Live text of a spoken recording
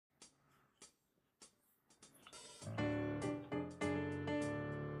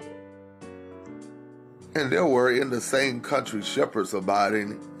And there were in the same country shepherds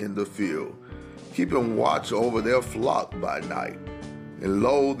abiding in the field, keeping watch over their flock by night. And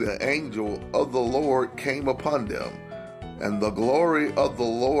lo, the angel of the Lord came upon them, and the glory of the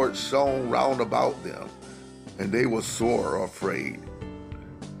Lord shone round about them, and they were sore afraid.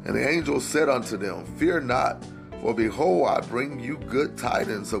 And the angel said unto them, Fear not, for behold, I bring you good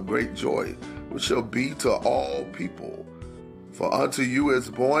tidings of great joy, which shall be to all people. For unto you is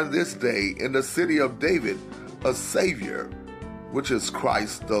born this day in the city of David a Savior, which is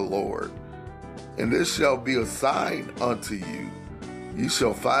Christ the Lord. And this shall be a sign unto you. Ye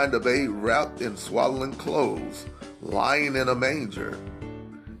shall find a babe wrapped in swaddling clothes, lying in a manger.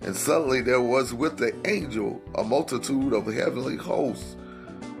 And suddenly there was with the angel a multitude of heavenly hosts,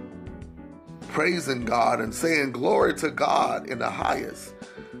 praising God and saying, Glory to God in the highest,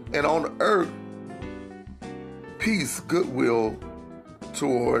 and on earth peace, goodwill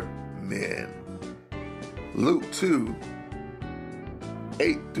toward men. Luke 2,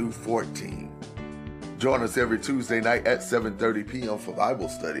 8 through 14. Join us every Tuesday night at 7:30 p.m. for Bible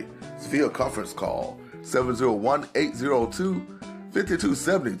study. It's via conference call,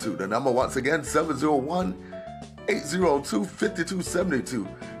 701-802-5272. The number once again, 701-802-5272.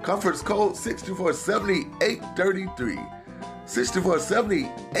 Conference code 6470-833.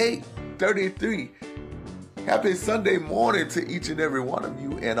 6470-833. Happy Sunday morning to each and every one of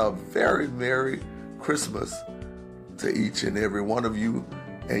you, and a very Merry Christmas to each and every one of you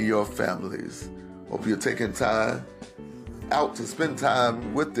and your families. Hope you're taking time out to spend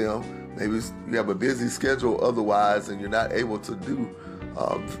time with them. Maybe you have a busy schedule otherwise, and you're not able to do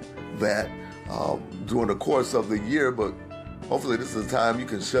that during the course of the year, but hopefully this is a time you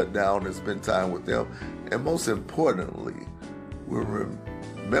can shut down and spend time with them. And most importantly, we're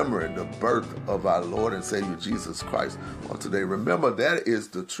remembering the birth of our Lord and Savior Jesus Christ on today. Remember, that is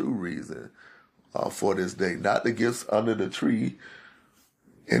the true reason for this day, not the gifts under the tree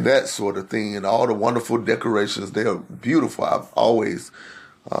and that sort of thing, and all the wonderful decorations. They are beautiful. I've always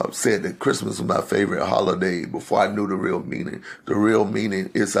said that Christmas was my favorite holiday before I knew the real meaning. The real meaning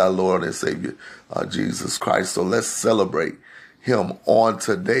is our Lord and Savior, Jesus Christ. So let's celebrate Him on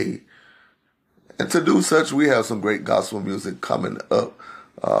today. And to do such, we have some great gospel music coming up.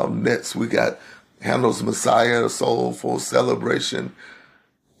 Next, we got Handel's Messiah, a soulful celebration,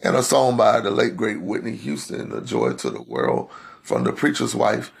 and a song by the late, great Whitney Houston, A Joy to the World, from The Preacher's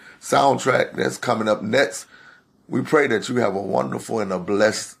Wife soundtrack that's coming up next. We pray that you have a wonderful and a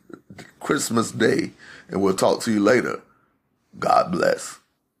blessed Christmas day, and we'll talk to you later. God bless.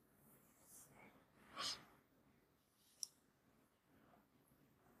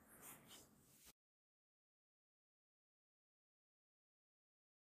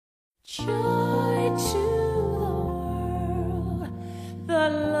 Joy to the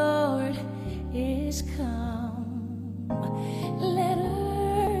Lord is come. Let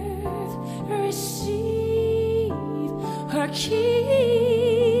earth receive her King.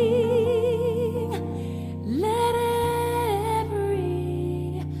 Let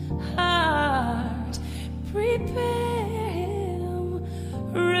every heart prepare him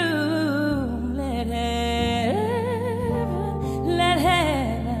room. Let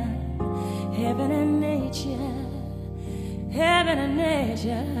heaven and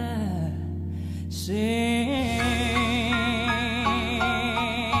nature sing.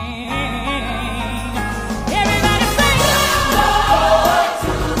 Everybody sing. Lord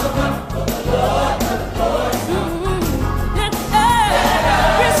to the Lord, the Lord. Let earth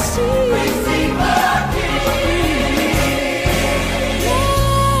receive our King.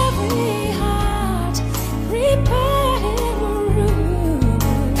 Every heart prepare him room.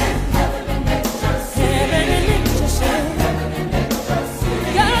 And heaven and nature sing.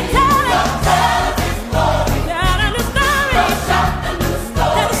 God tell us,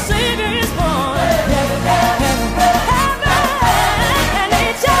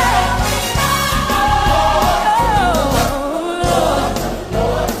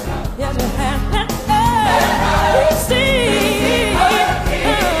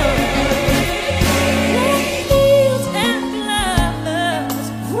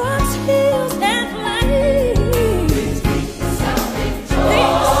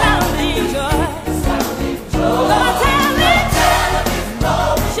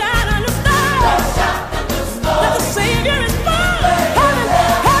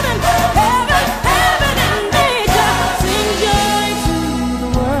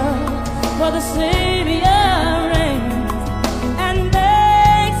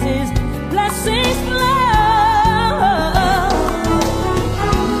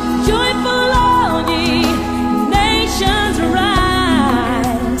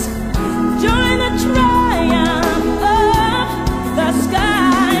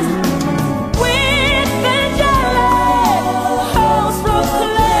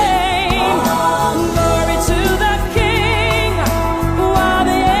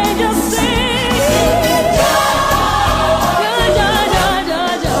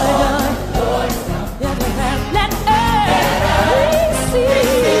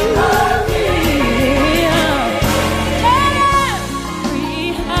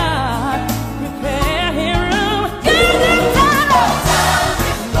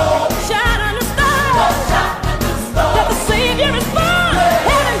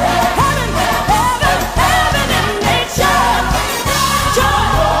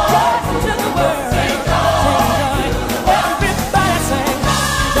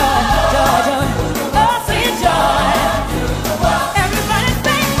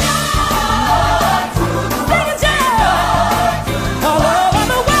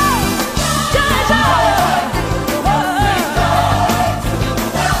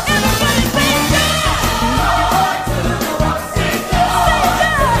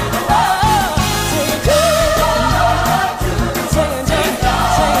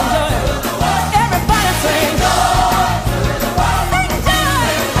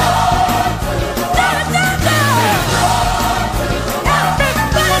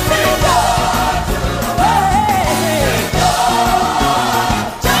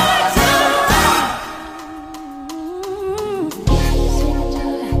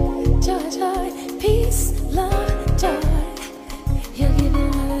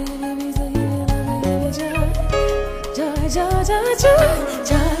 joy, joy, joy,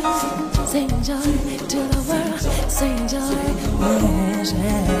 joy. Sing joy to the world. Sing joy,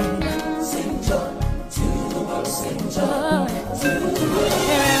 yeah. Sing joy to the world. Sing joy.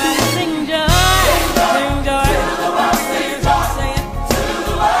 Everybody sing joy. Sing joy. Sing joy. Sing joy.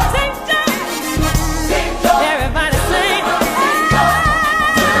 Sing joy. Sing joy. Everybody sing.